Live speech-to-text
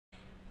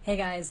Hey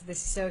guys, this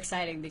is so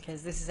exciting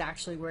because this is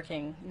actually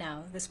working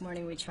now. This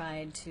morning we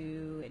tried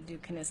to do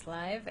Kniss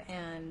Live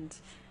and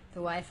the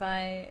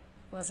Wi-Fi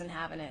wasn't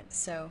having it.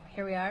 So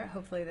here we are.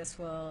 Hopefully this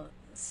will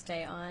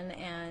stay on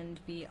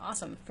and be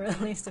awesome for at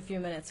least a few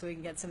minutes so we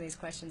can get some of these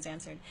questions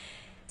answered.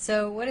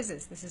 So what is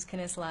this? This is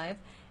Kniss Live,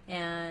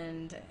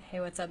 and hey,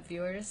 what's up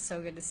viewers?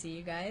 So good to see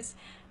you guys.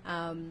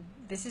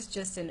 This is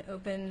just an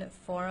open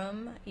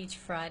forum each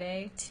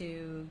Friday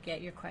to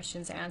get your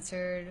questions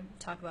answered,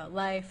 talk about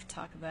life,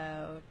 talk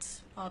about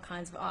all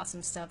kinds of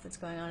awesome stuff that's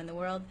going on in the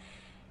world.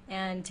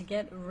 And to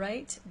get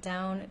right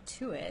down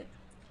to it,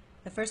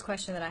 the first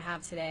question that I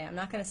have today, I'm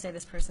not going to say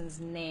this person's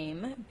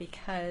name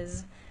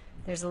because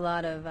there's a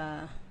lot of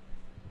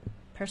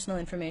personal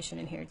information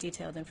in here,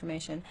 detailed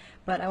information,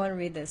 but I want to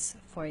read this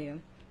for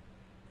you.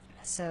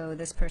 So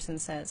this person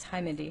says,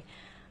 "Hi Mindy,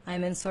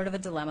 I'm in sort of a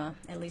dilemma,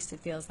 at least it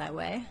feels that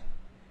way.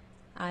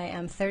 I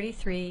am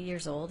 33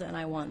 years old and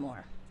I want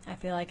more. I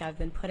feel like I've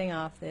been putting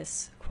off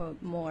this,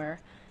 quote, more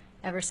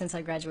ever since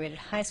I graduated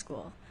high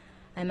school.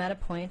 I'm at a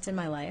point in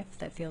my life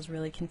that feels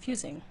really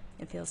confusing.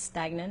 It feels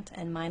stagnant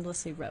and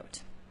mindlessly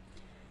rote.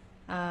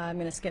 I'm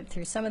going to skip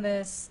through some of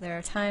this. There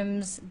are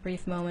times,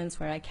 brief moments,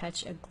 where I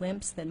catch a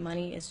glimpse that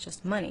money is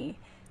just money.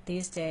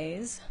 These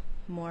days,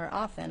 more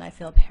often, I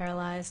feel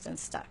paralyzed and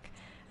stuck.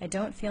 I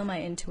don't feel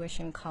my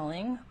intuition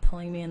calling,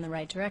 pulling me in the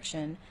right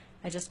direction.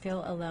 I just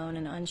feel alone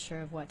and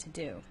unsure of what to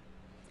do.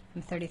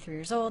 I'm 33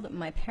 years old.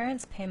 My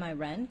parents pay my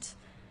rent.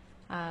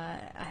 I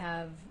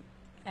have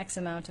X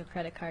amount of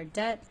credit card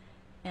debt,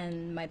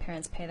 and my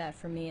parents pay that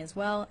for me as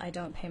well. I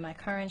don't pay my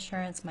car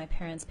insurance. My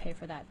parents pay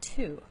for that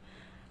too.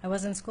 I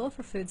was in school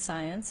for food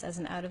science as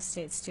an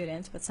out-of-state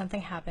student, but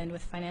something happened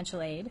with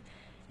financial aid,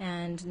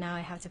 and now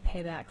I have to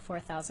pay back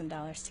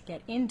 $4,000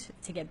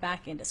 to get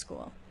back into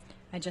school.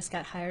 I just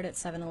got hired at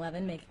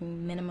 7-Eleven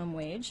making minimum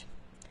wage.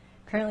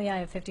 Currently I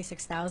have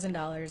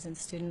 $56,000 in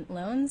student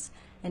loans,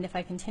 and if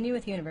I continue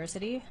with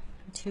university,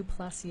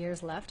 2+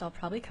 years left, I'll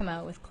probably come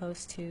out with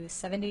close to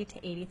 $70,000 to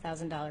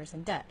 $80,000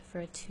 in debt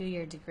for a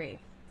 2-year degree.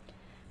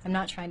 I'm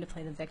not trying to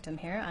play the victim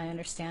here. I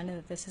understand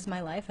that this is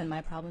my life and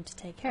my problem to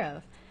take care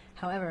of.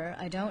 However,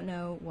 I don't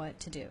know what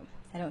to do.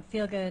 I don't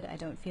feel good. I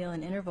don't feel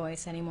an inner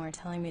voice anymore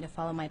telling me to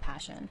follow my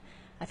passion.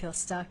 I feel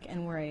stuck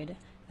and worried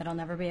that I'll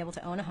never be able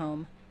to own a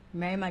home,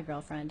 marry my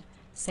girlfriend,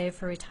 save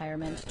for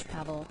retirement,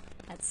 travel,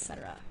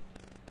 etc."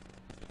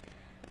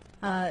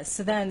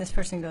 So then this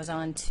person goes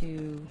on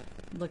to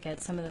look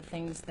at some of the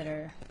things that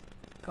are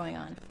going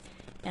on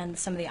and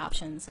some of the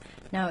options.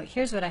 Now,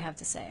 here's what I have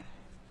to say.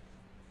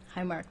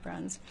 Hi, Mark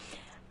Bruns.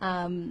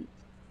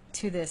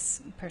 To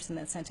this person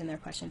that sent in their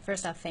question.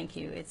 First off, thank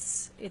you.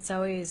 It's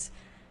always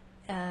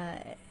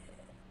an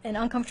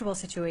uncomfortable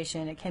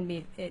situation.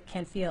 It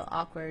can feel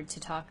awkward to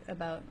talk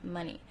about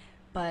money,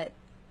 but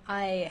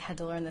I had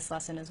to learn this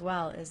lesson as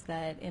well, is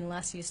that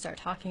unless you start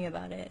talking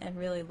about it and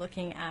really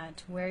looking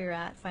at where you're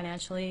at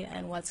financially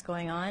and what's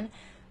going on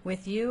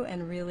with you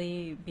and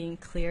really being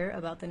clear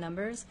about the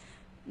numbers,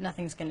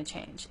 nothing's going to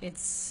change.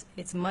 It's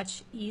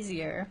much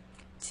easier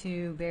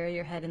to bury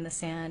your head in the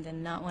sand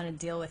and not want to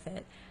deal with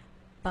it,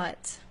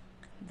 but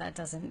that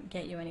doesn't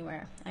get you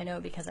anywhere. I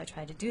know because I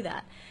tried to do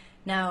that.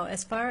 Now,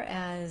 as far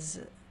as,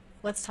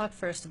 let's talk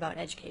first about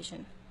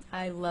education.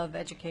 I love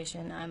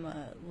education. I'm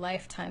a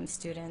lifetime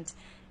student,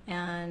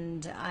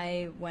 and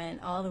I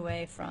went all the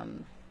way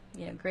from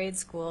grade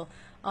school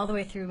all the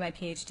way through my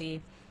PhD,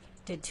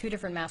 did 2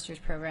 different master's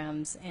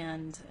programs,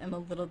 and am a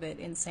little bit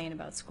insane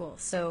about school.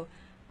 So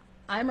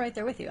I'm right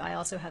there with you. I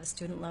also have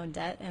student loan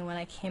debt, and when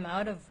I came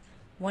out of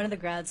one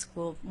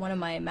of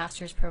my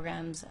master's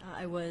programs,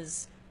 I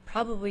was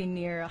probably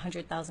near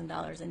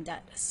 $100,000 in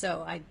debt.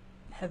 So I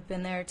have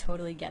been there,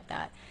 totally get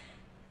that.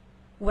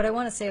 What I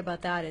want to say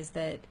about that is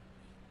that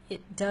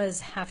it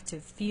does have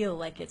to feel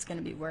like it's going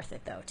to be worth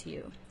it, though, to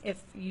you.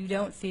 If you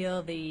don't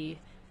feel the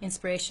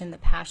inspiration, the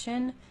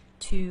passion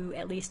to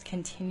at least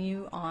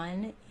continue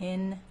on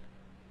in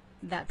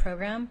that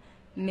program,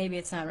 maybe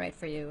it's not right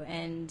for you.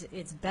 And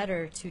it's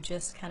better to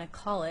just kind of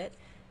call it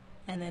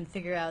and then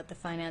figure out the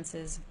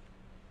finances,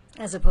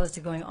 as opposed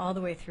to going all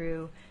the way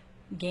through,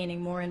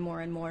 gaining more and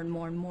more and more and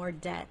more and more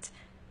debt,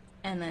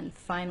 and then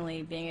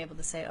finally being able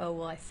to say, oh,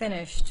 well, I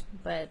finished,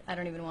 but I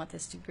don't even want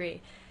this degree.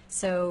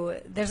 So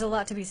there's a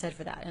lot to be said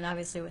for that, and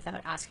obviously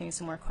without asking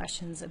some more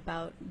questions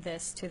about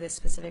this to this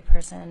specific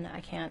person, I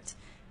can't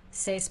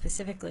say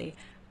specifically,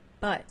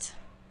 but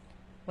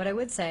what I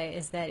would say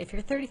is that if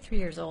you're 33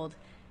 years old,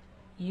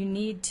 you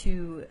need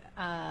to,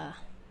 how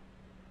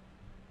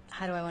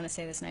do I want to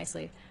say this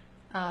nicely,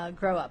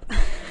 grow up.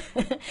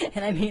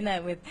 And I mean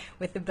that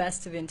with the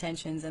best of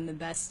intentions and the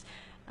best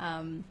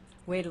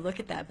way to look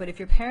at that. But if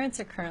your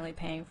parents are currently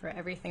paying for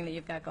everything that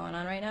you've got going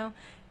on right now,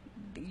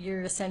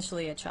 you're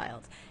essentially a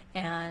child.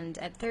 And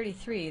at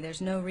 33,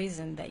 there's no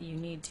reason that you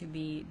need to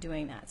be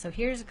doing that. So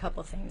here's a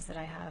couple things that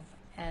I have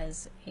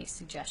as a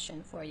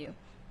suggestion for you.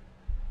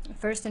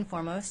 First and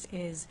foremost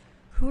is,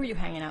 who are you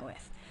hanging out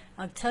with?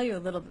 I'll tell you a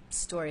little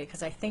story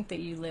because I think that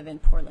you live in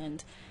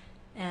Portland.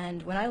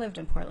 And when I lived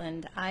in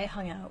Portland, I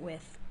hung out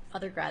with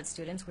other grad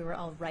students. We were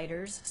all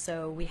writers,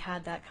 so we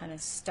had that kind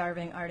of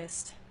starving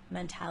artist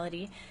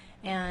mentality.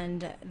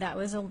 And that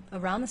was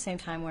around the same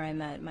time where I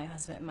met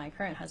my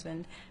current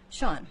husband,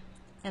 Sean.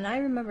 And I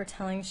remember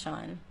telling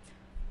Sean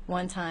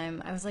one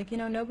time, I was like,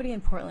 nobody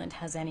in Portland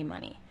has any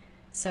money.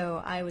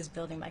 So I was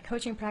building my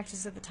coaching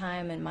practice at the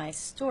time, and my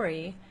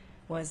story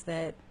was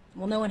that,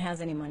 well, no one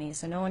has any money,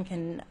 so no one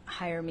can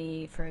hire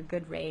me for a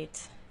good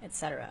rate,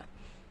 etc.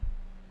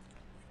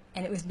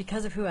 And it was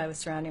because of who I was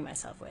surrounding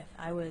myself with.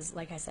 I was,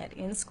 like I said,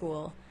 in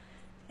school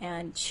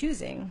and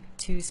choosing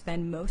to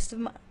spend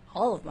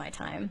all of my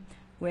time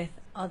with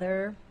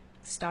other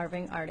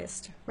starving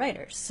artist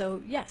writers.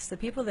 So yes, the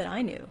people that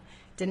I knew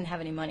didn't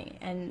have any money.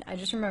 And I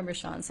just remember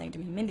Sean saying to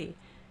me, Mindie,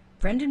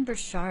 Brendan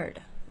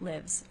Burchard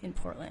lives in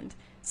Portland.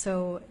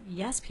 So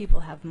yes,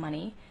 people have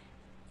money,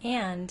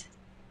 and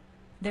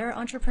there are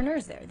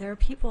entrepreneurs there. There are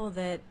people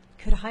that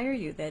could hire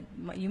you that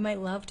you might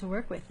love to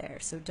work with there.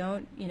 So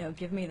don't,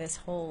 give me this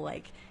whole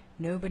like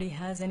nobody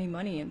has any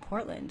money in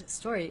Portland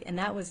story. And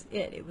that was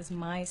it. It was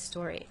my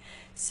story.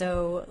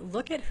 So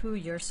look at who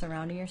you're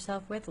surrounding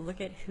yourself with. Look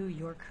at who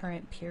your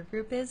current peer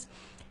group is.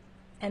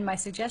 And my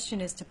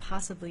suggestion is to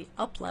possibly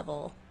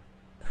up-level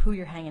who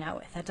you're hanging out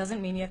with. That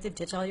doesn't mean you have to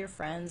ditch all your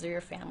friends or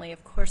your family,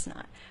 of course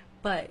not.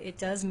 But it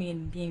does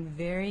mean being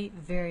very,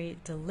 very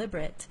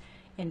deliberate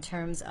in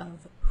terms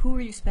of who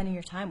are you spending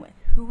your time with?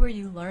 Who are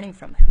you learning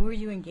from? Who are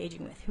you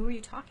engaging with? Who are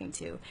you talking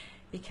to?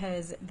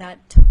 Because that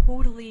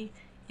totally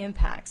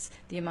impacts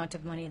the amount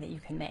of money that you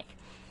can make.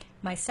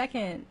 My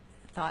second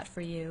thought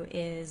for you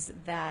is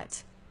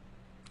that,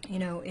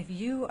 if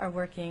you are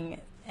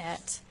working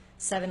at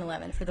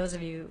 7-Eleven, for those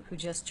of you who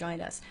just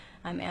joined us,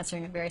 I'm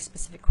answering a very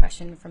specific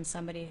question from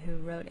somebody who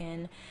wrote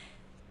in,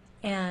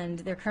 and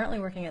they're currently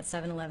working at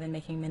 7-Eleven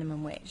making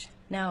minimum wage.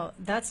 Now,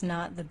 that's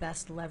not the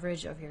best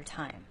leverage of your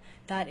time.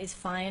 That is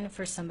fine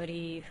for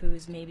somebody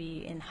who's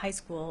maybe in high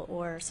school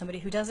or somebody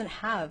who doesn't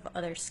have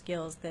other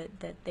skills that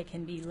they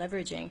can be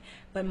leveraging.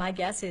 But my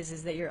guess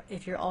is that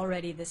if you're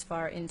already this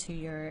far into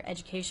your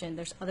education,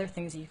 there's other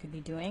things that you could be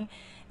doing.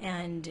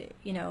 And,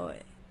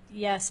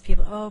 yes,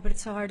 people, oh, but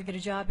it's so hard to get a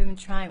job, even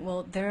trying.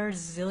 Well, there are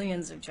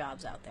zillions of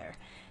jobs out there.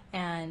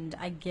 And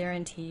I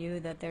guarantee you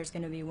that there's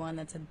going to be one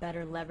that's a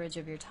better leverage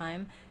of your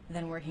time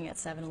than working at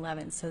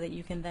 7-Eleven, so that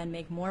you can then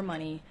make more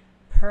money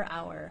per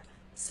hour,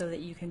 so that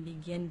you can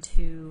begin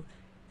to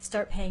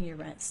start paying your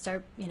rent,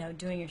 start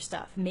doing your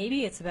stuff.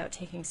 Maybe it's about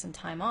taking some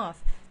time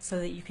off so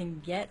that you can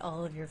get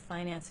all of your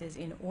finances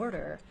in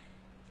order,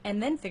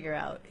 and then figure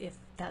out if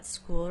that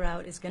school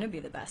route is going to be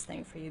the best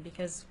thing for you,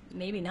 because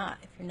maybe not.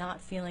 If you're not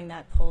feeling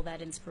that pull,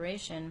 that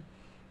inspiration,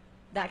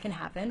 that can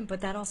happen, but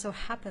that also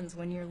happens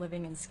when you're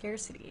living in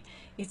scarcity.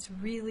 It's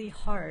really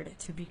hard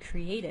to be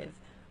creative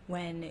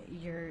when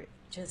you're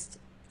just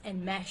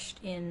enmeshed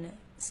in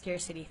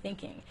scarcity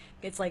thinking.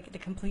 It's like the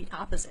complete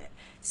opposite.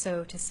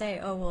 So to say,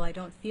 oh, well, I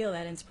don't feel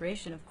that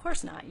inspiration, of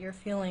course not. You're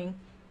feeling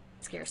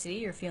scarcity,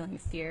 you're feeling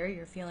fear,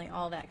 you're feeling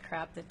all that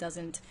crap that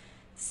doesn't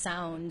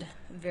sound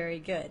very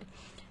good.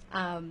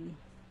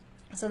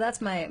 So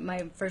that's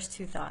my first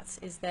two thoughts,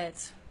 is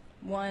that,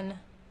 one,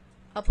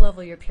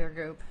 up-level your peer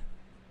group.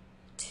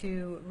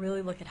 To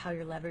really look at how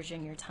you're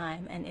leveraging your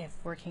time, and if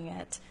working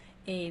at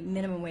a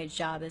minimum wage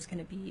job is going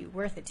to be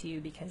worth it to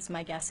you, because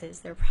my guess is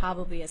there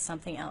probably is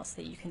something else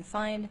that you can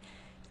find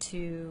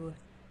to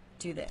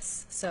do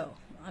this. So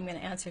I'm going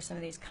to answer some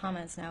of these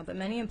comments now, but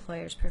many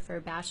employers prefer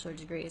bachelor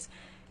degrees.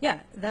 Yeah,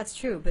 that's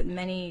true, but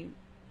many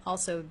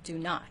also do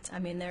not. I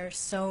mean, there are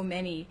so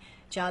many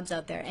jobs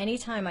out there.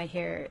 Anytime I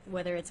hear,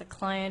 whether it's a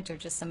client or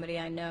just somebody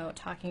I know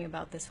talking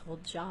about this whole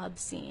job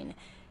scene,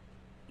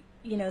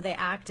 they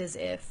act as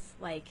if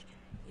like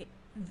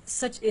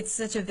it's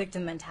such a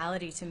victim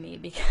mentality to me,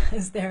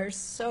 because there are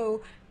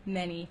so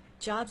many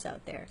jobs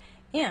out there.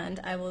 And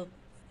I will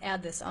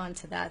add this on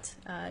to that,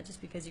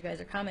 just because you guys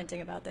are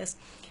commenting about this,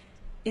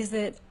 is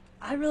that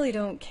I really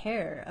don't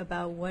care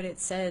about what it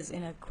says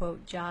in a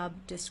quote job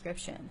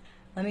description.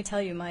 Let me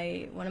tell you,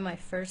 one of my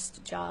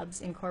first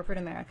jobs in corporate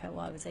America,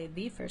 well, I would say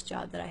the first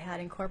job that I had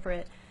in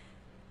corporate,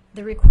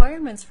 the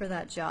requirements for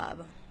that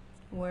job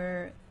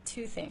were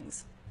two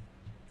things.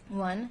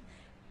 One,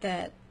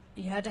 that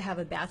you had to have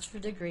a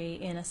bachelor's degree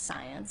in a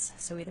science,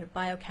 so either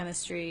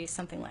biochemistry,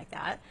 something like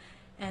that.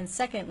 And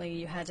secondly,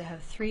 you had to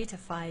have 3 to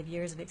 5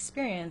 years of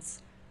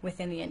experience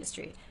within the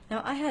industry.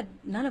 Now, I had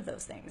none of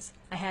those things.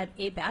 I had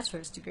a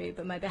bachelor's degree,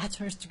 but my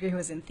bachelor's degree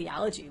was in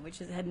theology, which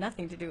had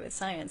nothing to do with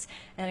science.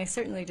 And I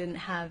certainly didn't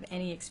have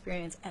any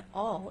experience at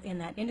all in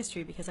that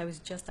industry, because I was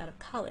just out of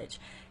college.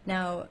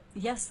 Now,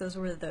 yes, those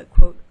were the,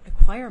 quote,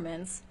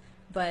 requirements,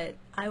 but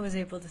I was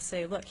able to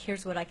say, look,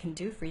 here's what I can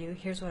do for you,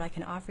 here's what I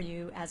can offer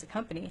you as a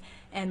company,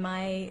 and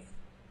my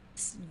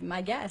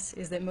guess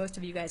is that most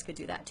of you guys could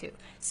do that too.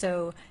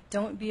 So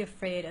don't be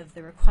afraid of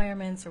the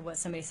requirements or what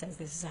somebody says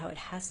this is how it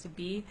has to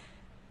be.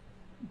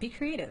 Be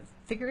creative,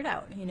 figure it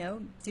out,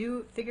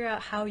 figure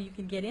out how you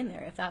can get in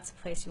there if that's a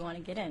place you want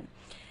to get in.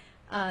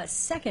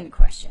 Second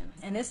question,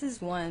 and this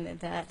is one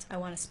that I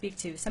want to speak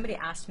to. Somebody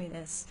asked me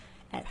this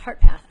at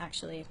HeartPath,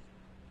 actually,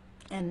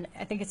 and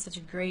I think it's such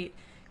a great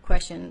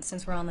question,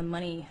 since we're on the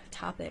money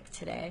topic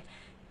today.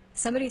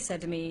 Somebody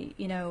said to me,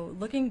 you know,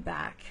 looking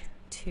back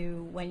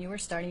to when you were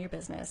starting your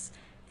business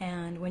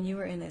and when you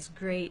were in this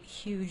great,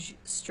 huge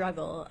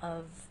struggle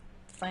of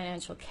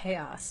financial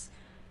chaos,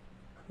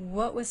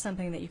 what was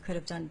something that you could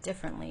have done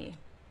differently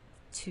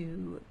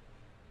to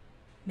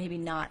maybe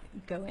not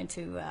go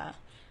into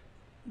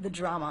the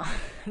drama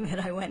that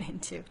I went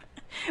into?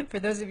 For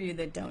those of you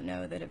that don't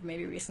know, that have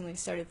maybe recently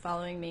started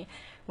following me,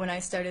 when I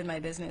started my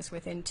business,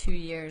 within 2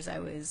 years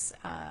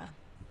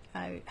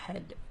I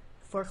had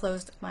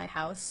foreclosed my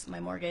house, my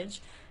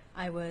mortgage.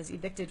 I was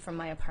evicted from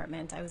my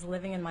apartment. I was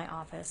living in my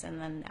office,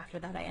 and then after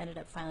that I ended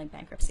up filing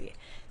bankruptcy.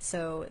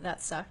 So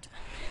that sucked.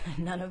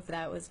 None of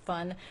that was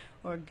fun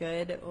or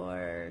good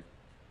or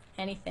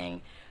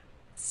anything.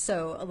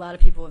 So a lot of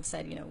people have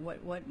said, you know,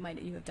 what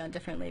might you have done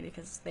differently,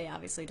 because they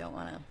obviously don't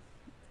want to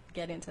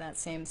get into that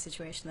same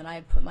situation that I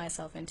had put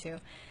myself into.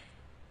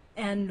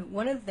 And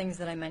one of the things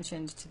that I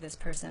mentioned to this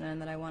person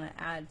and that I want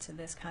to add to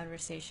this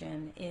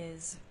conversation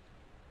is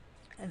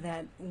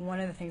that one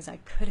of the things I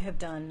could have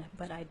done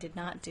but I did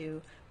not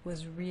do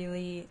was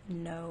really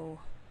know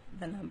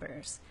the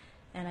numbers.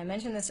 And I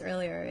mentioned this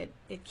earlier,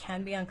 it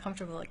can be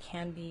uncomfortable, it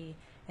can be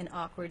an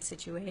awkward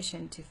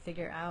situation to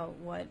figure out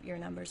what your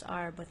numbers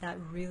are, but that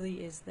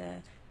really is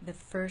the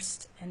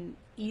first and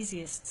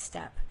easiest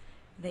step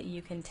that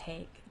you can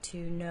take to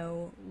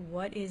know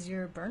what is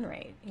your burn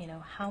rate. You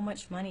know, how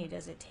much money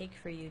does it take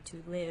for you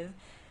to live,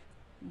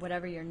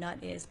 whatever your nut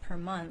is per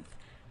month.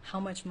 How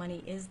much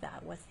money is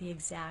that? What's the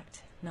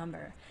exact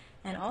number?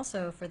 And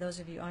also, for those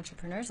of you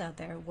entrepreneurs out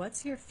there,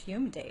 what's your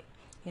fume date?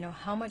 You know,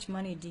 how much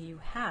money do you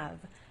have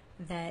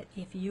that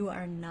if you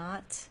are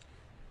not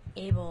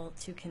able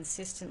to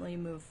consistently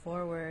move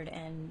forward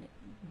and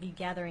be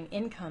gathering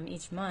income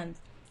each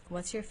month,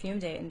 what's your fume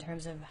date in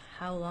terms of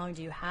how long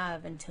do you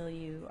have until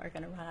you are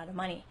going to run out of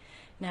money?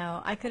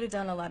 Now, I could have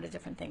done a lot of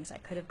different things. I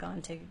could have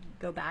gone to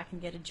go back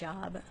and get a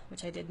job,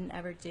 which I didn't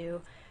ever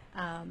do.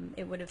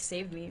 It would have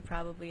saved me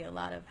probably a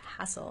lot of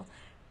hassle,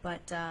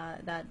 but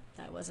that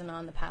wasn't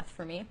on the path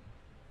for me.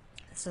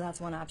 So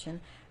that's one option.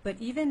 But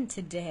even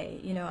today,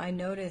 you know, I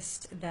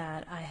noticed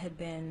that I had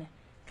been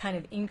kind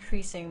of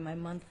increasing my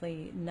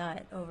monthly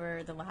nut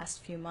over the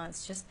last few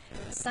months, just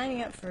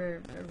signing up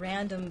for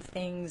random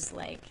things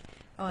like,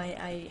 oh,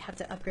 I have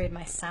to upgrade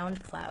my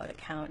SoundCloud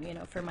account, you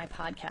know, for my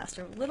podcast,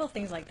 or little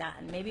things like that.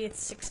 And maybe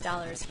it's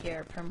 $6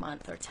 here per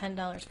month, or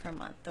 $10 per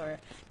month, or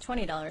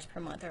 $20 per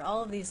month, or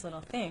all of these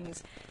little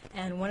things.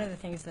 And one of the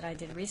things that I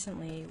did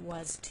recently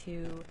was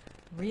to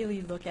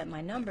really look at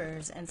my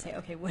numbers and say,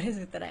 okay, what is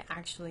it that I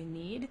actually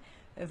need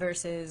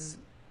versus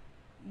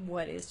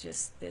what is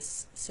just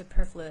this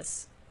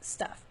superfluous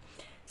stuff.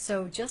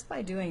 So just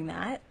by doing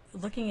that,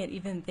 looking at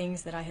even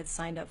things that I had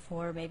signed up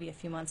for maybe a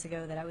few months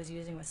ago that I was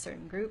using with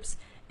certain groups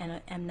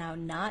and am now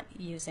not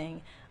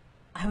using,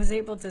 I was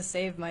able to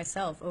save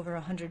myself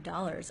over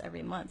 $100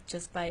 every month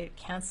just by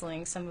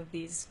canceling some of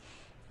these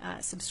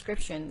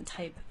subscription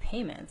type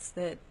payments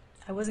that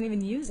I wasn't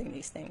even using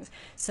these things.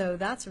 So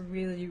that's a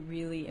really,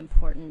 really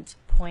important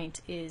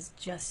point, is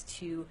just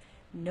to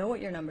know what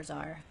your numbers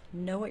are,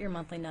 know what your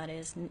monthly nut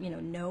is, you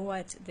know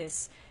what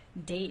this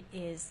date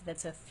is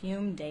that's a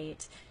fume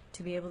date,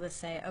 to be able to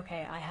say,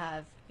 okay, I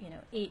have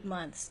 8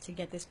 months to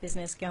get this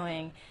business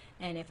going,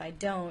 and if I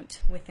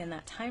don't within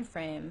that time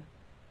frame,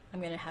 I'm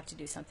going to have to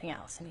do something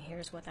else, and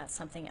here's what that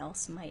something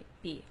else might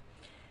be.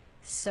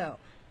 So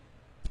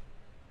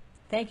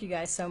thank you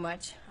guys so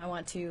much. I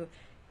want to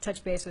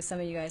touch base with some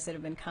of you guys that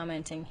have been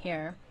commenting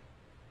here.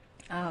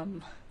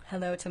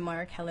 Hello to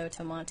Mark, hello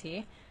to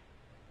Monty,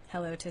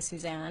 hello to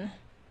Suzanne,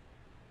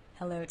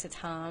 hello to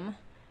Tom,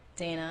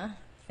 Dana,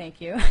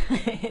 thank you.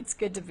 It's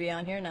good to be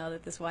on here now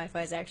that this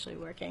Wi-Fi is actually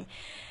working.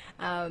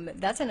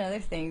 That's another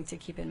thing to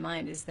keep in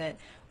mind, is that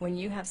when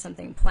you have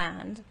something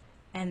planned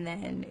and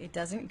then it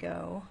doesn't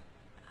go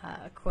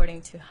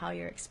according to how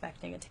you're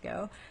expecting it to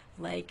go,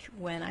 like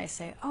when I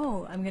say,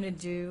 oh, I'm going to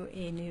do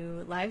a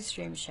new live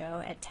stream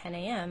show at 10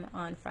 a.m.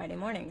 on Friday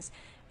mornings,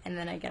 and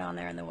then I get on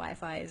there and the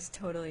Wi-Fi is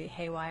totally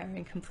haywire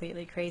and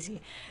completely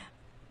crazy.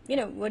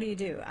 What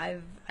do?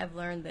 I've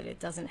learned that it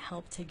doesn't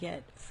help to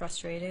get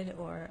frustrated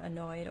or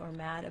annoyed or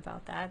mad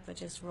about that, but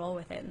just roll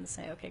with it and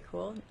say, okay,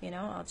 cool,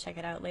 I'll check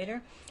it out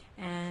later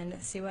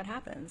and see what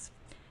happens.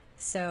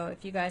 So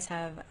if you guys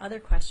have other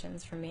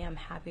questions for me, I'm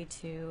happy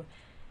to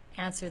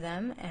answer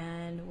them,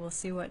 and we'll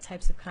see what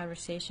types of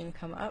conversation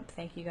come up.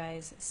 Thank you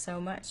guys so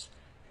much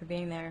for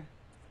being there.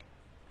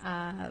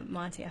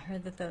 Monty, I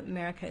heard that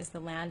America is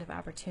the land of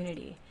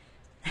opportunity.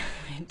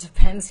 It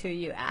depends who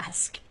you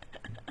ask.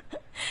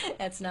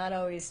 That's not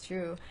always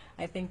true.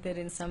 I think that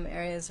in some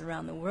areas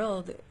around the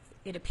world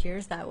it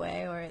appears that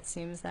way, or it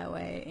seems that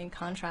way in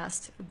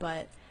contrast,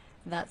 but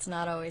that's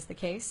not always the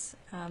case.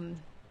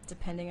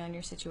 Depending on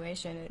your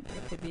situation,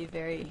 it could be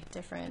very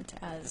different,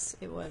 as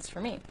it was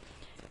for me.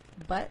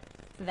 But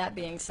that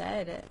being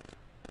said,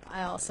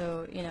 I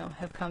also, you know,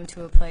 have come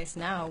to a place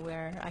now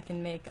where I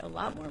can make a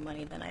lot more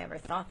money than I ever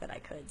thought that I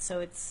could. So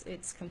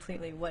it's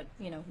completely what,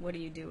 you know, what do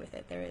you do with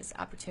it? There is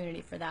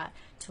opportunity for that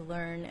to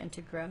learn and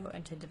to grow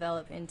and to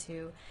develop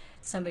into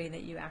somebody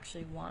that you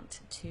actually want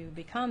to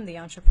become, the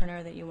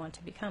entrepreneur that you want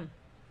to become.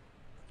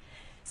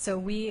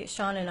 So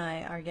Sean and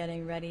I are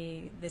getting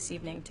ready this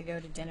evening to go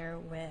to dinner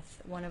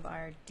with one of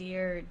our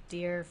dear,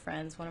 dear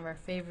friends, one of our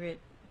favorite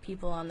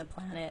people on the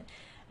planet,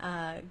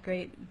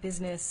 great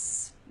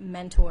business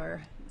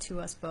mentor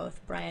to us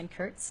both, Brian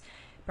Kurtz.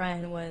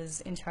 Brian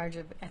was in charge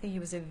of, I think he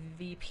was a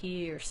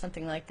VP or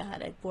something like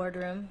that at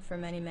Boardroom for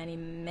many, many,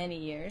 many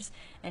years,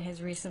 and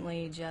has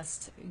recently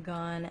just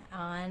gone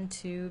on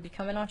to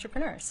become an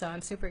entrepreneur. So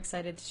I'm super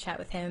excited to chat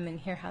with him and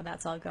hear how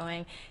that's all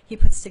going. He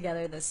puts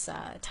together this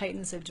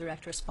Titans of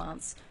Direct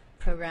Response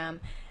program.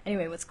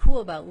 Anyway, what's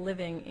cool about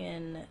living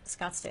in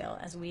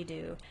Scottsdale, as we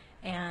do,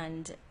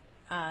 and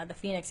the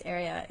Phoenix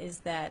area, is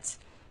that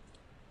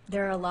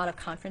there are a lot of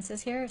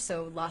conferences here,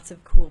 so lots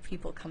of cool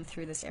people come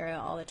through this area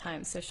all the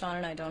time. So Sean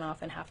and I don't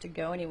often have to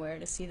go anywhere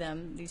to see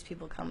them. These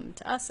people come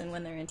to us, and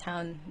when they're in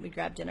town, we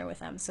grab dinner with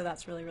them. So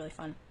that's really, really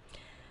fun.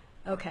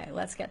 Okay,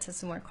 let's get to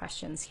some more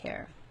questions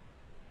here.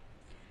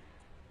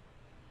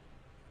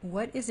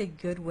 What is a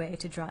good way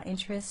to draw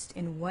interest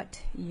in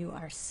what you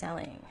are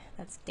selling?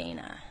 That's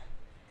Dana.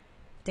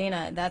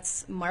 Dana,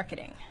 that's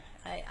marketing.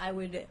 I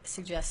would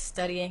suggest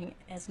studying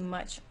as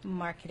much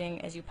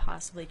marketing as you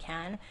possibly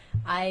can.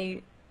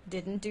 I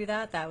didn't do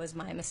that. That was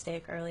my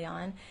mistake early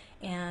on,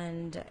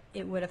 and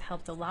it would have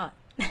helped a lot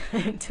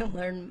to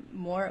learn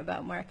more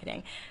about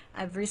marketing.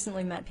 I've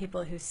recently met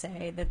people who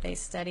say that they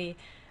study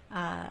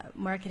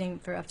marketing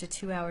for up to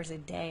 2 hours a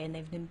day, and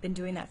they've been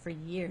doing that for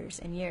years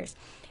and years.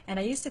 And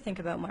I used to think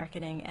about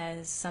marketing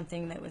as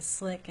something that was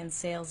slick and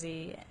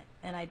salesy,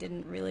 and I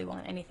didn't really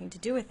want anything to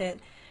do with it.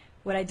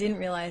 What I didn't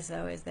realize,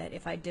 though, is that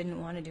if I didn't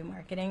want to do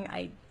marketing,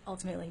 I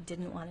ultimately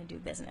didn't want to do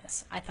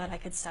business. I thought I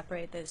could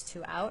separate those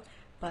two out,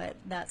 but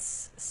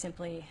that's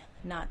simply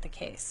not the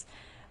case.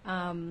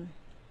 Jen,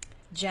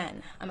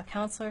 I'm a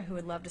counselor who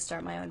would love to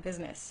start my own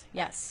business.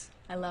 Yes,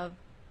 I love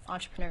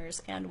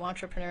entrepreneurs and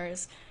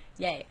wantrepreneurs.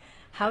 Yay.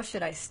 How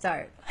should I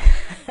start?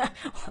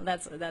 Well,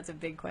 that's a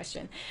big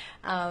question.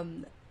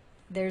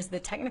 There's the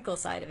technical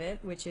side of it,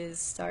 which is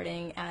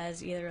starting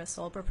as either a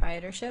sole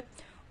proprietorship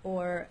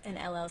or an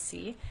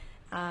LLC.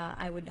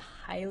 I would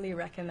highly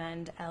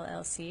recommend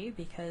LLC,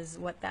 because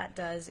what that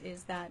does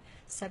is that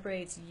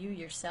separates you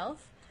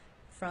yourself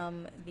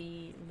from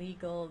the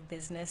legal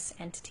business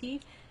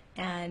entity,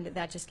 and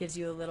that just gives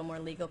you a little more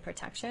legal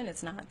protection.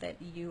 It's not that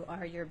you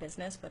are your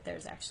business, but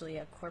there's actually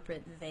a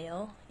corporate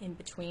veil in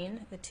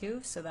between the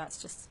two, so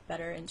that's just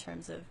better in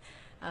terms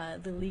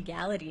of the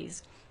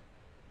legalities.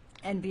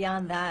 And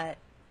beyond that,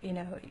 you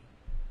know,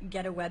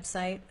 get a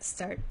website,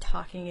 start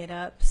talking it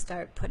up,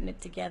 start putting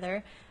it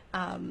together.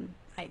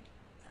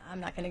 I'm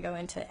not going to go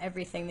into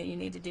everything that you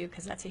need to do,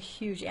 because that's a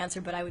huge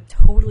answer, but I would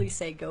totally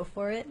say go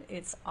for it.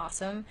 It's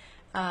awesome.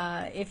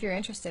 If you're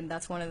interested,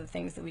 that's one of the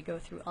things that we go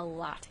through a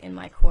lot in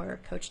my core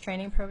coach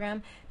training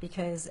program,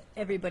 because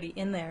everybody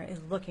in there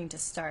is looking to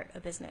start a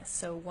business.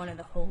 So one of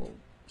the whole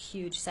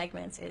huge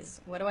segments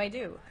is, what do I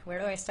do? Where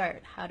do I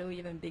start? How do we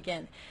even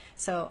begin?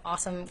 So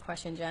awesome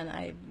question, Jen.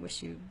 I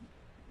wish you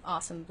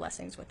awesome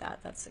blessings with that.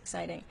 That's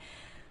exciting.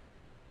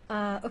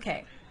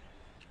 Okay.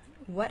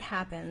 What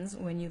happens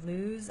when you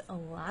lose a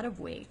lot of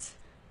weight,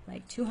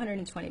 like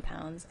 220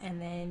 pounds, and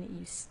then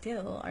you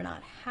still are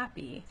not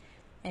happy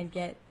and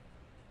get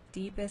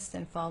deepest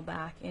and fall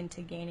back into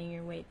gaining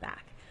your weight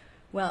back?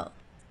 Well,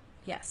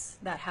 yes,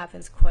 that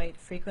happens quite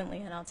frequently,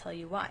 and I'll tell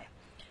you why.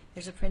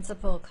 There's a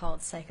principle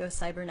called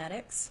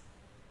psychocybernetics,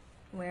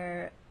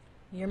 where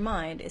your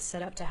mind is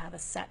set up to have a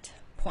set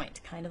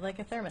point, kind of like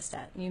a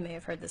thermostat. You may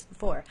have heard this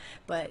before,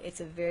 but it's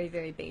a very,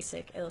 very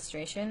basic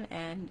illustration,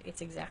 and it's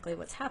exactly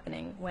what's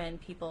happening when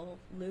people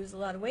lose a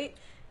lot of weight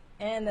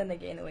and then they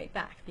gain the weight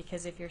back.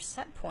 Because if your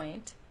set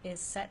point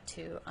is set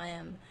to, I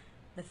am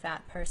the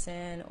fat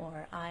person,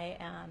 or I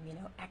am, you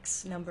know,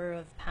 X number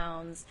of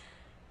pounds,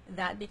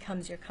 that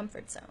becomes your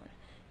comfort zone.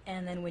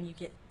 And then when you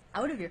get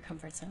out of your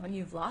comfort zone,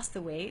 you've lost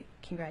the weight,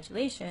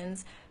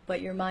 congratulations,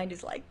 but your mind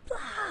is like,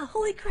 blah,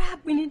 holy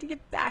crap, we need to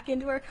get back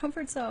into our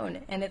comfort zone.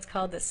 And it's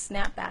called the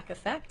snapback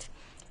effect.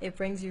 It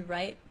brings you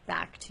right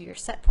back to your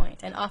set point.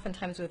 And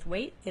oftentimes with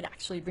weight, it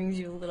actually brings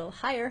you a little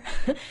higher.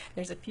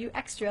 There's a few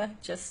extra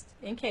just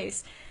in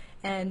case.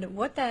 And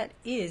what that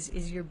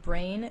is your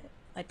brain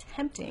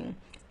attempting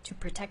to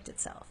protect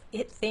itself.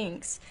 It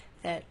thinks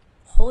that,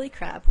 holy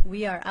crap,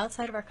 we are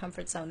outside of our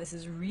comfort zone. This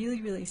is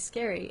really, really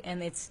scary,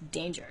 and it's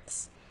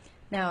dangerous.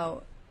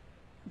 Now,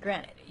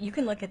 granted, you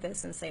can look at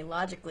this and say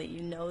logically,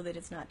 you know that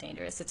it's not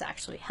dangerous, it's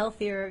actually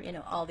healthier, you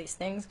know, all these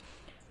things,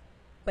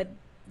 but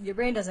your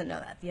brain doesn't know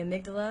that. The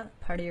amygdala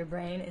part of your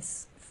brain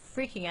is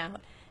freaking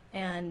out,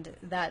 and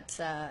that's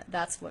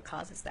what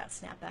causes that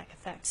snapback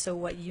effect. So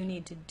what you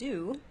need to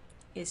do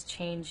is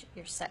change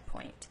your set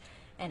point.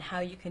 And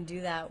how you can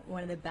do that,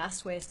 one of the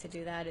best ways to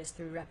do that is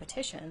through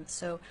repetition.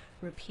 So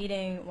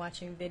repeating,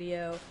 watching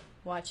video,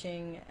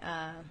 watching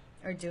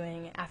or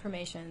doing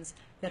affirmations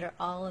that are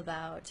all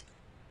about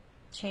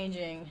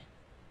changing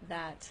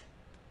that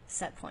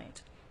set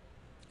point.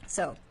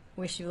 So,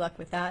 wish you luck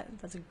with that.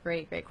 That's a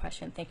great, great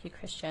question. Thank you,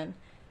 Christian.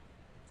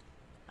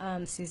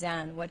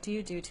 Suzanne, what do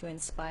you do to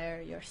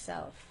inspire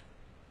yourself?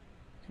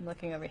 I'm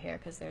looking over here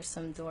because there's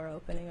some door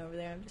opening over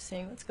there. I'm just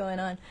seeing what's going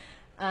on.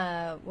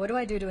 What do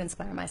I do to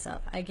inspire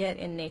myself? I get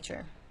in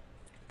nature.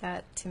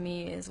 That, to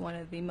me, is one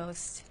of the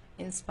most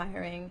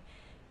inspiring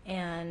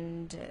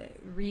and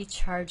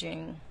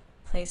recharging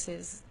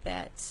places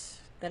that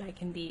I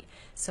can be.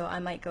 So I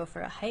might go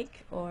for a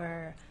hike,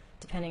 or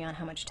depending on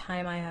how much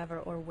time I have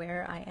or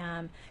where I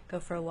am, go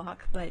for a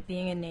walk. But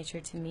being in nature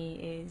to me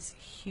is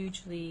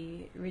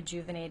hugely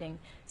rejuvenating.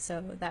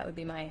 So that would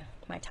be my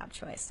top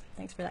choice.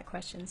 Thanks for that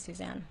question,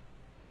 Suzanne.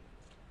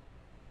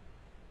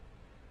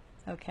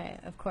 Okay,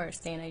 of course,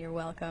 Dana, you're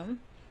welcome.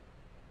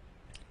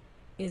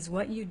 Is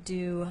what you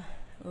do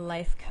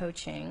life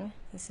coaching?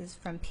 This is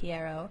from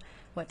Piero.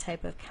 What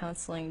type of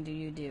counseling do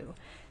you do?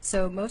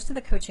 So most of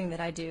the coaching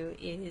that I do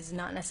is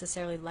not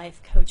necessarily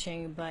life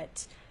coaching,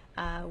 but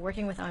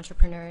working with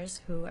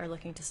entrepreneurs who are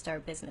looking to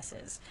start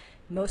businesses.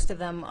 Most of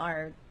them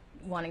are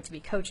wanting to be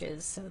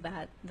coaches, so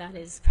that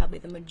is probably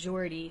the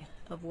majority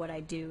of what I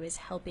do, is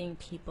helping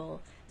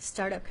people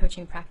start up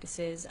coaching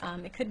practices.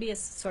 It could be a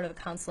sort of a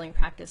counseling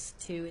practice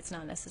too. It's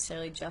not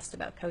necessarily just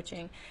about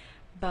coaching,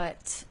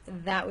 but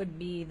that would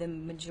be the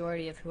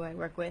majority of who I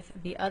work with.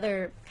 The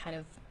other kind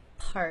of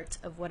part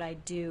of what I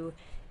do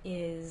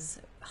is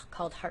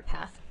called Heart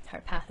Path.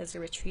 Heart Path is a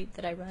retreat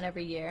that I run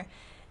every year.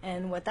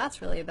 And what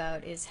that's really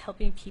about is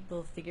helping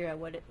people figure out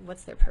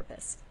what's their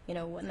purpose. You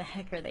know, what in the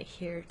heck are they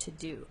here to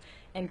do?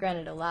 And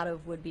granted, a lot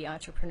of would-be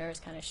entrepreneurs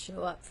kind of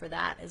show up for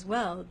that as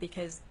well,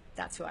 because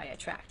that's who I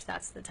attract.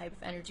 That's the type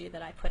of energy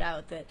that I put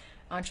out, that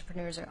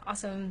entrepreneurs are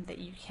awesome, that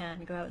you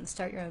can go out and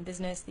start your own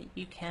business, that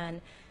you can,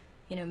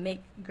 you know,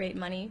 make great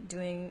money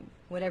doing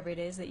whatever it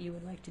is that you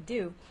would like to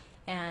do.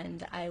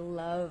 And I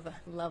love,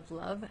 love,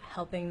 love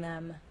helping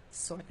them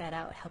sort that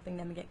out, helping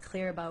them get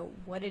clear about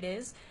what it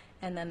is,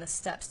 and then the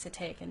steps to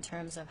take in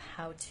terms of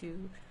how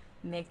to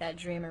make that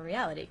dream a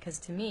reality. Because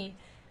to me,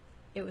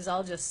 it was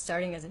all just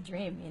starting as a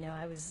dream. You know,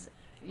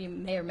 you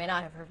may or may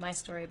not have heard my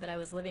story, but I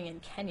was living in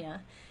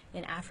Kenya,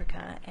 in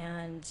Africa,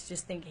 and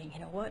just thinking,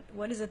 you know,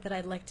 what is it that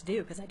I'd like to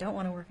do? Because I don't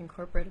want to work in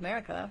corporate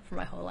America for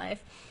my whole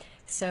life.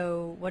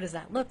 So what does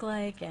that look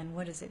like, and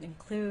what does it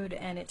include?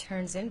 And it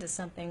turns into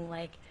something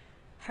like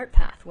Heart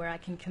Path, where I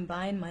can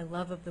combine my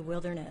love of the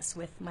wilderness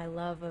with my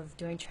love of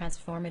doing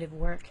transformative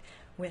work,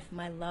 with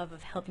my love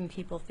of helping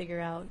people figure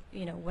out,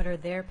 you know, what are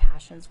their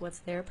passions, what's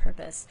their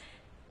purpose,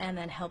 and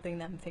then helping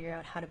them figure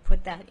out how to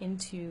put that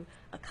into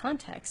a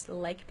context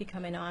like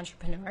becoming an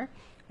entrepreneur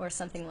or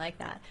something like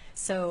that.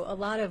 So a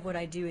lot of what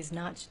I do is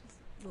not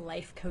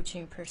life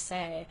coaching per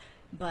se,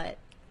 but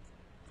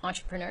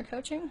entrepreneur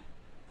coaching?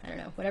 I don't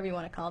know, whatever you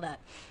want to call that.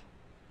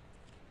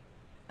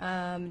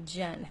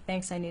 Jen,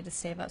 thanks, I need to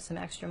save up some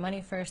extra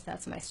money first.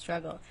 That's my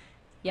struggle.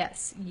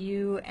 Yes,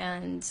 you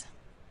and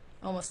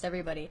almost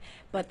everybody,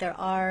 but there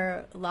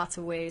are lots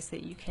of ways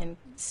that you can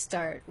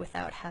start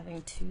without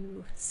having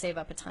to save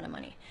up a ton of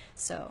money.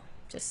 So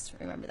just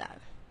remember that.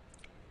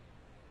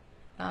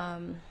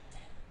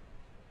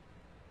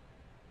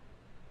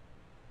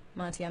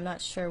 Monty, I'm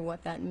not sure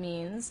what that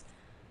means.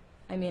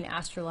 I mean,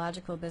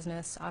 astrological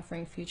business,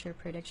 offering future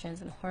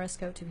predictions and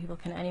horoscope to people.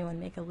 Can anyone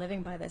make a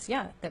living by this?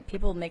 Yeah, that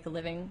people make a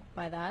living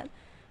by that.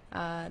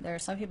 There are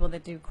some people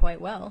that do quite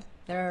well.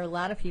 There are a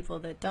lot of people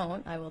that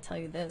don't. I will tell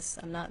you this.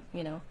 I'm not,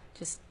 you know,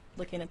 just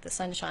looking at the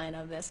sunshine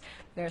of this.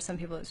 There are some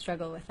people that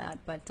struggle with that.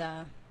 But,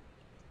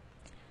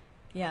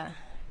 yeah.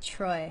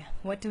 Troy,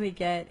 what do we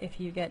get if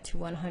you get to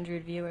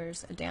 100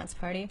 viewers? A dance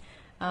party?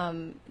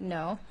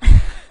 No.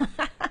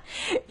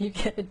 You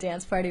get a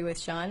dance party with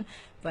Sean,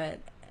 but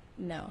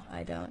no,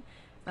 I don't.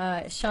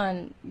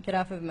 Sean, get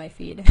off of my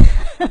feed.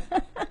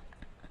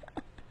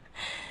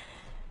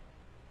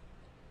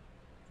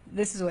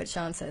 This is what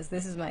Sean says.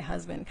 This is my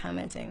husband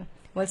commenting.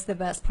 What's the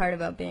best part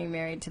about being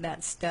married to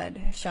that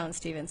stud, Sean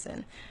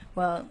Stevenson?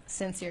 Well,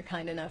 since you're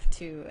kind enough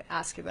to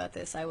ask about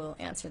this, I will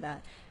answer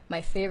that.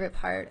 My favorite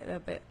part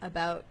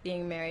about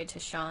being married to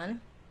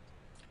Sean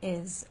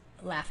is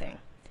laughing.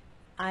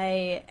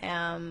 I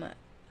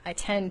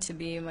tend to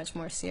be a much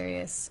more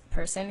serious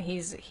person.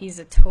 He's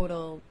a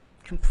total,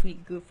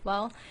 complete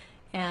goofball,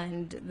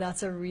 and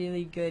that's a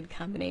really good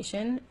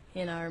combination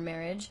in our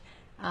marriage.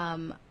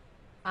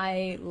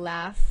 I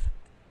laugh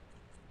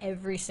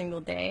every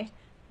single day,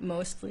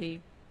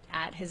 mostly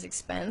at his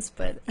expense,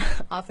 but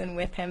often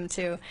with him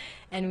too,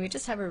 and we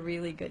just have a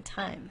really good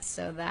time.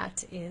 So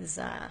that is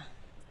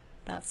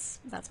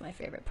that's my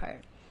favorite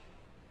part.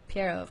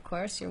 Piero, of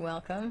course, you're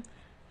welcome.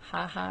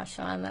 Haha,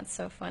 Sean, that's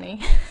so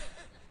funny.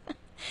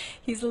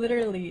 He's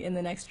literally in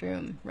the next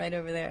room right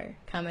over there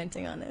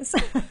commenting on this.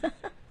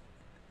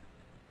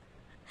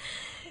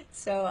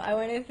 So I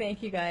want to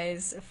thank you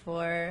guys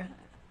for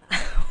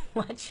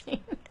watching.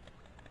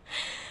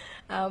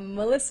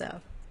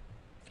 Melissa,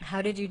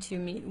 how did you two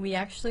meet? We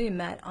actually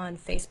met on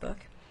Facebook.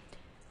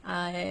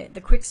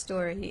 The quick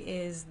story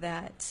is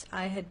that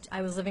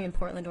I was living in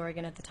Portland,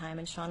 Oregon at the time,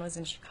 and Sean was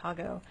in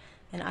Chicago,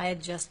 and I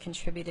had just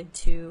contributed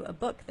to a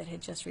book that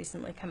had just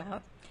recently come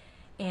out.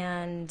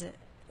 And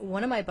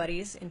one of my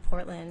buddies in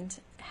Portland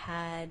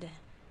had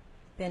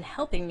been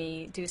helping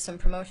me do some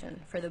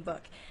promotion for the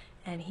book,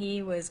 and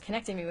he was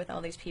connecting me with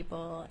all these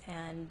people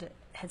and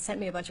had sent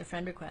me a bunch of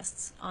friend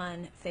requests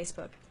on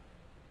Facebook.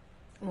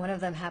 One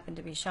of them happened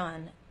to be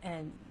Sean,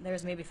 and there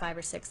was maybe 5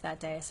 or 6 that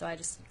day, so I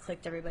just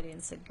clicked everybody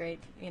and said, great,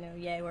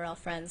 yay, we're all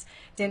friends.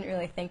 Didn't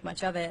really think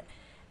much of it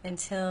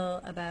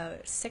until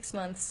about 6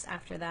 months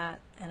after that,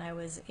 and I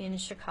was in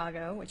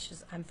Chicago,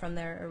 I'm from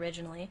there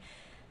originally,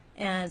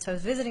 and so I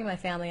was visiting my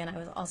family, and I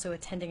was also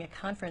attending a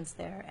conference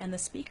there, and the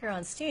speaker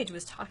on stage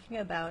was talking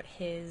about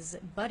his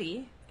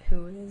buddy,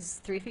 who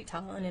is 3 feet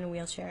tall and in a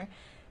wheelchair,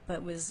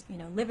 but was,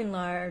 living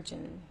large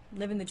and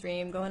living the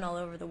dream, going all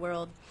over the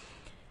world.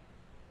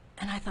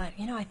 And I thought,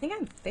 I think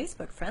I'm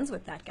Facebook friends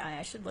with that guy.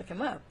 I should look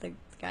him up, the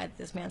guy that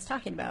this man's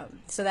talking about.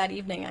 So that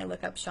evening I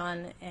look up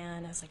Sean,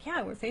 and I was like,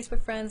 yeah, we're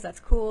Facebook friends. That's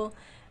cool.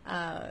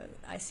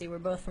 I see we're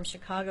both from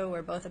Chicago.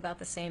 We're both about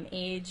the same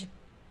age.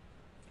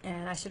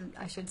 And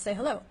I should say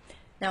hello.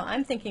 Now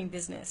I'm thinking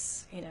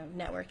business,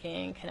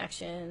 networking,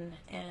 connection.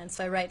 And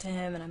so I write to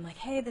him, and I'm like,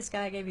 hey, this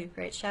guy gave you a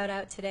great shout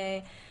out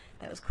today.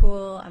 That was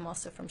cool. I'm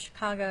also from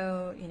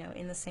Chicago,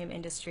 in the same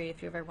industry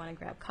if you ever want to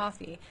grab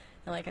coffee.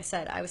 And like I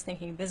said, I was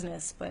thinking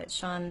business, but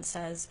Sean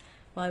says,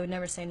 well, I would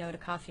never say no to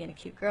coffee and a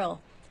cute girl.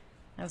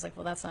 And I was like,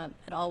 well, that's not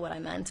at all what I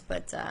meant,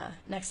 but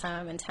next time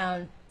I'm in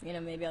town,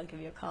 maybe I'll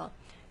give you a call.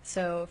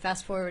 So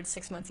fast forward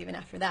 6 months even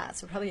after that,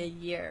 so probably a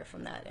year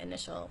from that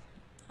initial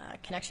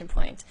connection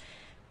point,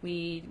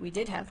 we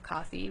did have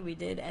coffee. We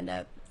did end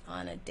up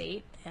on a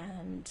date,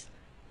 and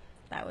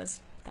that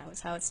was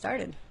how it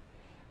started.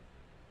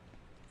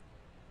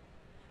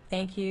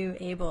 Thank you,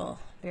 Abel.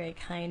 Very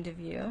kind of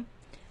you.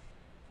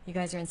 You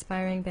guys are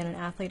inspiring. Been an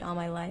athlete all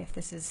my life.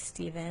 This is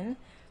Steven.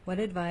 What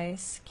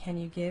advice can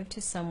you give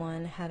to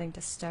someone having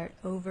to start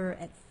over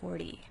at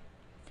 40?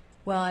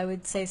 Well, I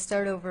would say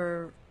start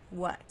over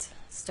what?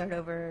 Start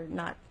over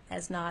not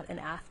an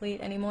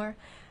athlete anymore.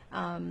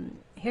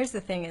 Here's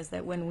the thing, is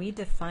that when we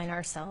define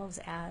ourselves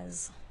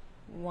as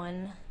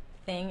one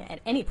thing at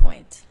any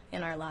point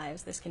in our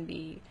lives, this can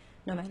be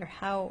no matter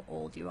how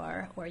old you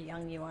are or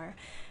young you are,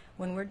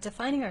 when we're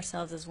defining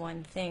ourselves as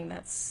one thing,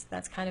 that's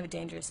kind of a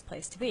dangerous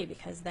place to be,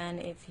 because then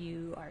if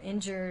you are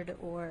injured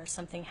or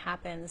something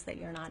happens that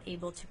you're not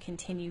able to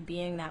continue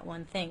being that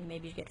one thing,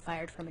 maybe you get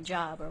fired from a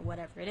job or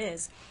whatever it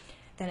is,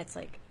 then it's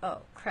like, oh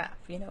crap,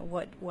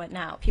 what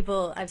now?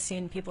 I've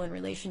seen people in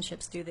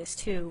relationships do this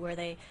too, where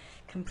they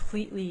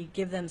completely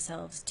give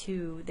themselves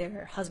to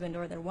their husband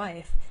or their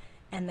wife,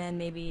 and then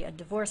maybe a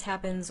divorce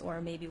happens, or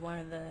maybe one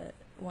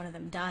of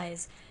them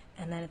dies,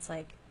 and then it's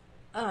like,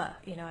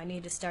 I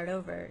need to start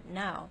over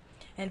now.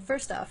 And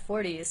first off,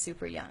 40 is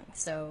super young,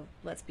 so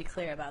let's be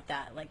clear about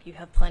that. Like, you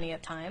have plenty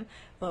of time,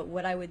 but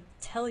what I would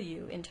tell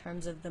you in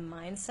terms of the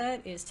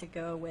mindset is to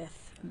go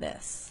with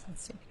this.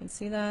 Let's see if you can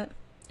see that.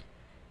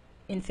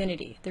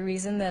 Infinity. The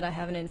reason that I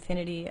have an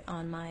infinity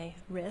on my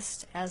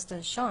wrist, as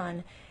does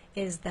Sean,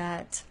 is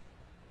that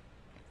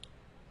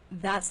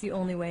that's the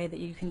only way that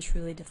you can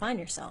truly define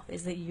yourself,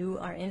 is that you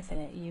are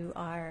infinite. You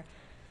are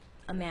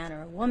a man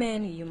or a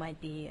woman, you might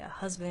be a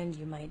husband,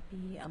 you might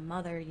be a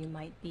mother, you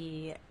might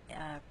be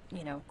a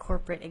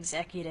corporate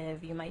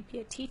executive, you might be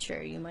a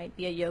teacher, you might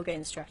be a yoga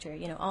instructor,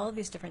 all of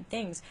these different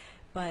things.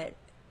 But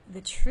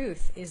the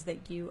truth is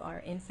that you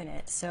are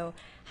infinite. So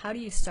how do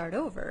you start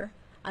over?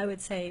 I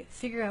would say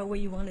figure out what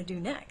you want to do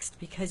next,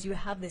 because you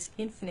have this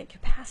infinite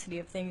capacity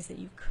of things that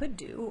you could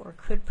do or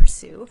could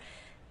pursue.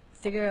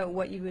 Figure out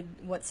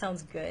what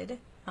sounds good,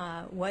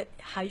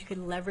 how you could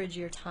leverage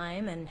your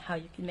time and how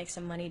you can make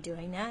some money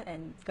doing that,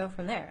 and go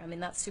from there. I mean,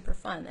 that's super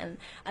fun, and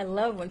I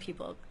love when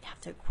people have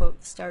to,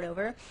 quote, start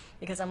over,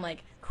 because I'm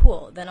like,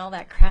 cool, then all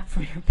that crap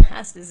from your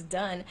past is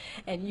done,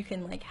 and you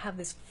can like have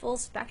this full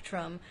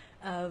spectrum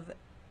of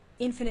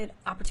infinite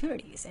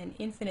opportunities and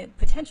infinite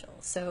potential.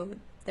 So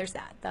there's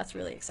that. That's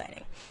really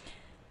exciting.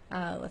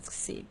 Let's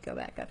see, go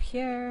back up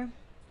here.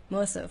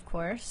 Melissa, of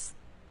course,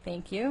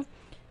 thank you.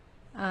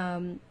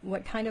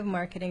 What kind of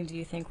marketing do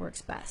you think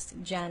works best?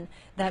 Jen,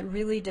 that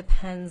really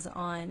depends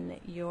on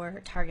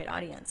your target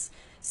audience.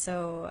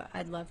 So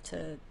I'd love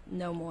to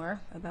know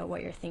more about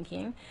what you're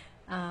thinking.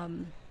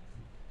 Dana,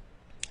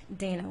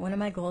 one of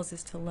my goals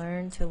is to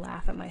learn to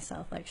laugh at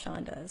myself like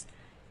Sean does.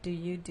 Do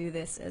you do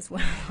this as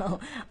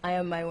well? I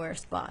am my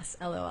worst boss,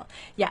 LOL.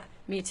 Yeah,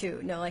 me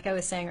too. No, like I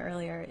was saying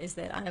earlier, is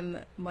that I'm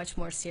much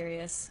more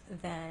serious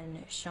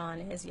than Sean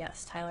is.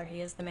 Yes, Tyler, he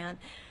is the man.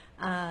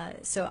 And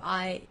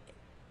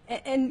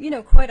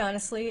quite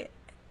honestly,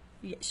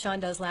 Sean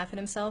does laugh at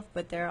himself,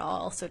 but there are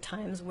also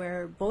times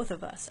where both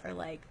of us are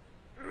like,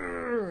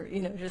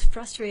 just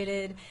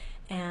frustrated,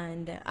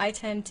 and I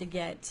tend to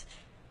get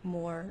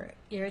more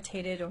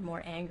irritated or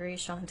more angry.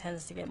 Sean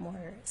tends to get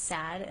more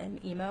sad and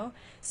emo,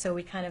 so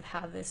we kind of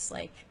have this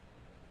like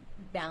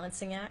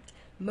balancing act.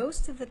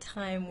 Most of the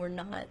time we're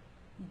not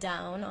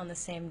down on the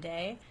same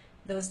day,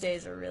 those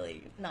days are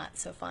really not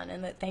so fun,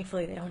 and that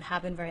thankfully they don't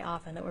happen very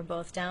often that we're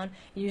both down.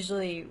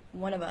 Usually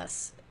one of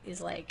us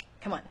is like,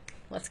 come on,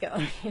 let's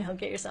go,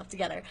 get yourself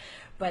together.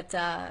 But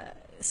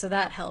so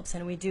that helps,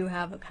 and we do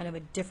have a kind of a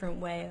different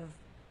way of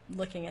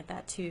looking at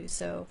that too,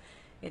 so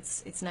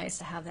it's nice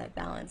to have that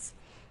balance.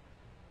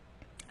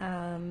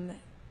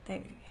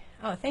 Thank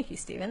you,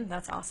 Stephen.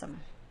 That's awesome.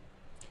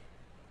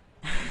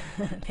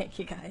 Thank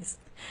you, guys.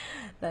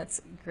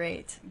 That's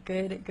great.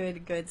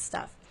 Good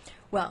stuff.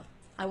 Well,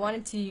 I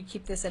wanted to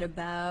keep this at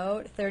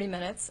about 30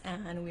 minutes,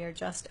 and we are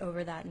just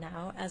over that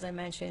now. As I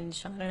mentioned,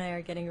 Sean and I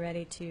are getting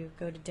ready to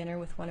go to dinner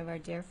with one of our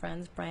dear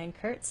friends, Brian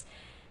Kurtz,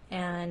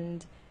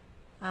 and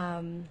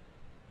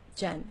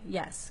Jen,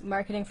 yes,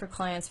 marketing for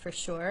clients for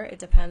sure. It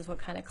depends what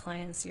kind of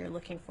clients you're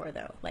looking for,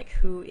 though. Like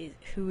who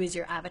is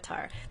your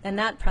avatar? Then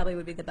that probably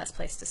would be the best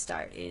place to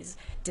start, is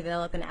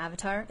develop an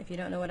avatar. If you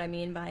don't know what I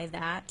mean by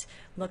that,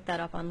 look that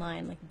up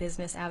online, like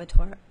business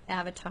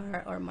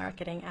avatar or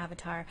marketing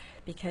avatar,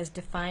 because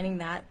defining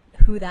that,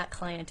 who that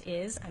client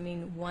is, I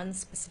mean, one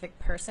specific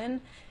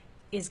person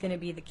is going to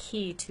be the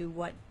key to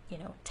what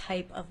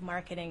type of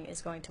marketing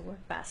is going to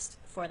work best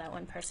for that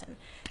one person.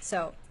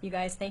 So you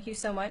guys, thank you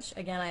so much.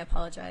 Again, I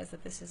apologize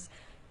that this is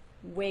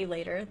way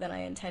later than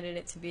I intended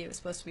it to be. It was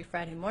supposed to be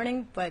Friday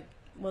morning, but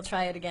we'll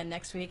try it again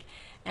next week.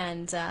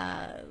 And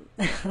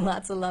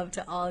lots of love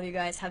to all of you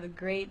guys. Have a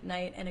great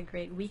night and a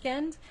great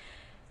weekend.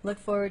 Look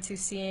forward to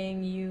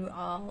seeing you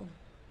all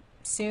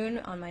soon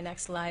on my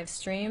next live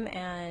stream,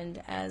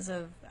 and as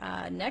of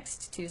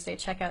next Tuesday,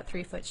 check out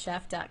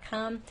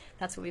 3footchef.com.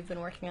 That's what we've been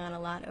working on a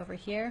lot over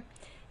here,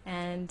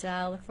 and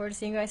look forward to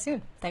seeing you guys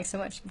soon. Thanks so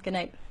much. Good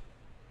night.